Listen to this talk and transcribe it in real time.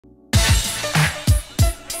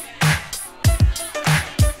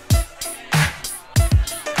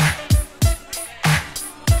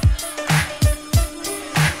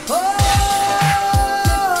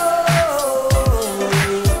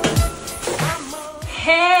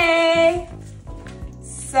Hey!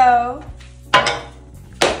 So,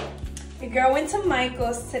 your girl went to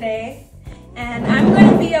Michael's today, and I'm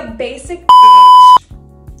gonna be a basic bitch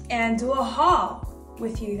and do a haul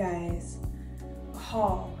with you guys. A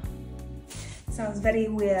haul. Sounds very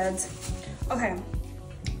weird. Okay,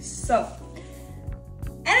 so,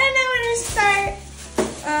 I don't know where to start.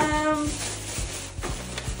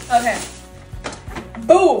 Okay.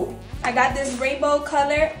 Boom! I got this rainbow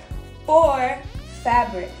color or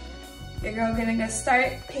fabric. Your girl gonna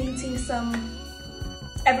start painting some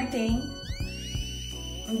everything.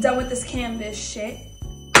 I'm done with this canvas shit.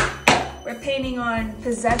 We're painting on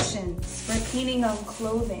possessions. We're painting on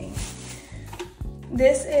clothing.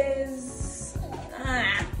 This is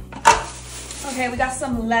okay, we got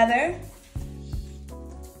some leather.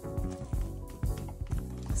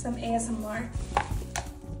 Some ASMR.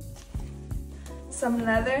 Some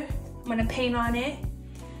leather. I'm gonna paint on it.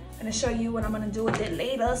 I'm gonna show you what I'm gonna do with it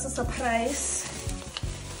later. It's a surprise.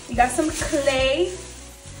 We got some clay.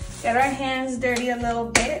 Get our hands dirty a little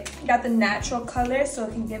bit. Got the natural color so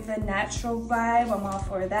it can give the natural vibe. I'm all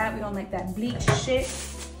for that. We don't like that bleach shit.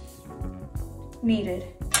 Needed.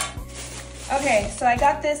 Okay, so I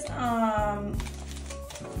got this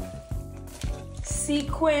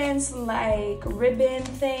sequins like ribbon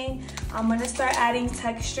thing. I'm gonna start adding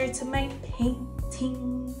texture to my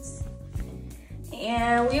paintings.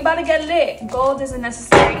 And we about to get lit. Gold is a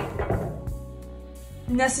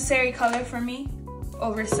necessary color for me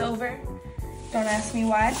over silver. Don't ask me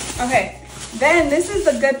why. Okay, then this is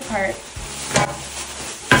the good part.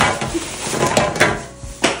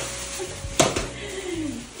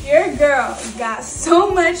 Your girl got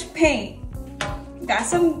so much paint. Got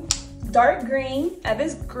some dark green,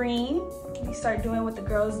 Eva's green. We start doing what the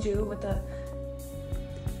girls do with the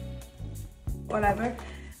whatever.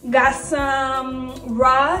 Got some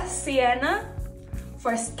raw sienna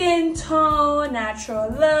for skin tone, natural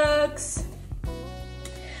looks.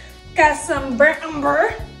 Got some burnt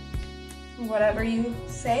umber, whatever you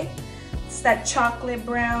say. It's that chocolate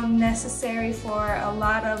brown necessary for a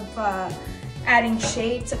lot of adding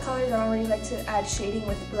shade to colors. I don't really like to add shading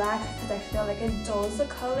with black because I feel like it dulls the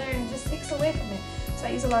color and just takes away from it. So I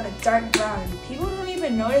use a lot of dark brown. People don't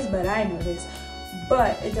even notice, but I notice.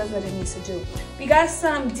 But it does what it needs to do. We got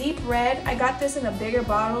some deep red. I got this in a bigger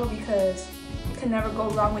bottle because you can never go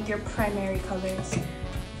wrong with your primary colors.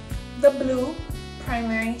 The blue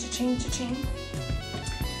primary, cha-ching, cha-ching.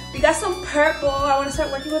 We got some purple. I want to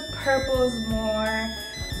start working with purples more.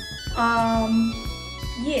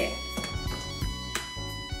 Yeah.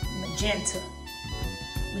 Magenta.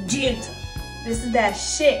 This is that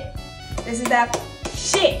shit. This is that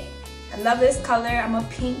shit. I love this color. I'm a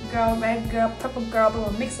pink girl, red girl, purple girl, but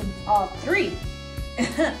we'll mix them all three.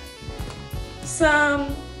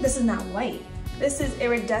 This is not white. This is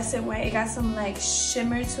iridescent white. It got some like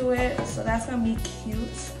shimmer to it, so that's gonna be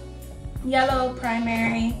cute. Yellow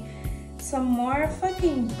primary. Some more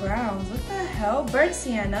fucking browns. What the hell? Burnt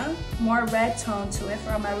sienna. More red tone to it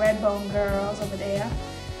for all my red bone girls over there.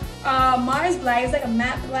 Mars black is like a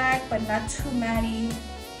matte black, but not too matty.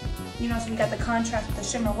 You know, so we got the contrast with the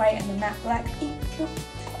shimmer white and the matte black.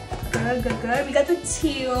 Good, good, good. We got the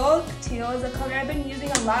teal. Teal is a color I've been using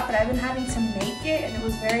a lot, but I've been having to make it, and it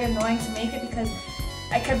was very annoying to make it because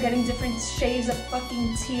I kept getting different shades of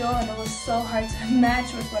fucking teal, and it was so hard to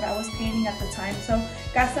match with what I was painting at the time. So,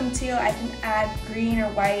 got some teal. I can add green or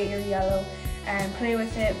white or yellow and play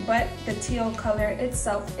with it, but the teal color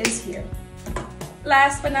itself is here.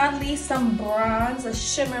 Last but not least, some bronze, a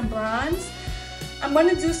shimmer bronze. I'm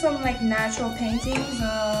gonna do some like natural paintings,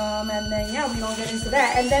 and then yeah, we're gonna get into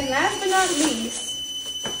that. And then last but not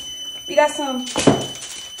least, we got some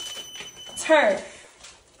turf.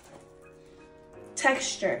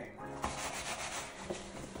 Texture.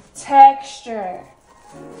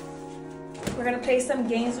 We're gonna play some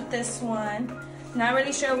games with this one. Not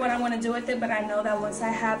really sure what I'm gonna do with it, but I know that once I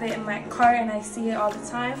have it in my cart and I see it all the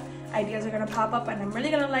time, ideas are gonna pop up, and I'm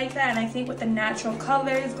really gonna like that. And I think with the natural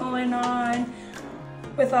colors going on,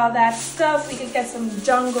 with all that stuff, we could get some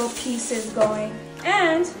jungle pieces going.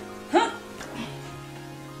 And,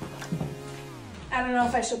 I don't know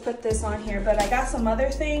if I should put this on here, but I got some other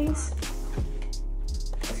things,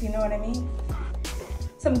 if you know what I mean.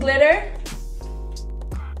 Some glitter,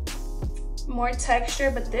 more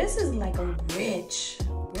texture, but this is like a rich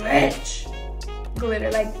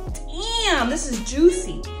glitter. Like, damn, this is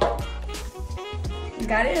juicy.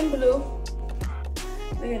 Got it in blue.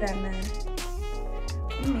 Look at that, man.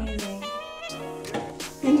 Amazing.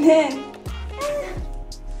 And then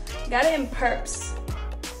got it in purps.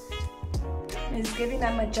 It's giving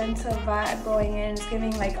that magenta vibe going in. It's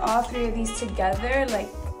giving like all three of these together, like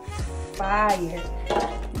fire.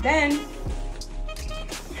 Then,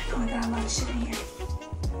 oh, I got a lot of shit in here.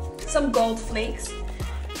 Some gold flakes.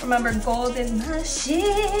 Remember, gold is my shit.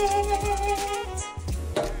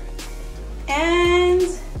 And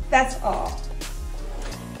that's all.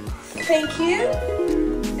 Thank you.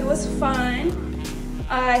 It was fun.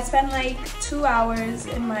 I spent like 2 hours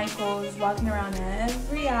in Michael's walking around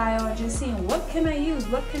every aisle, just seeing what can I use,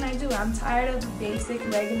 what can I do. I'm tired of the basic,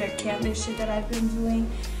 regular canvas shit that I've been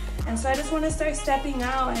doing. And so I just want to start stepping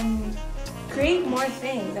out and create more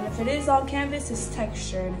things. And if it is on canvas, it's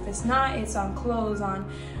texture. And if it's not, it's on clothes, on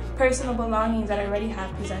personal belongings that already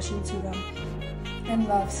have possession to them and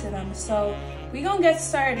love to them. So we're gonna get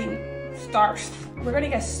started. We're gonna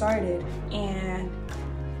get started, and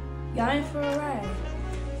y'all in for a ride.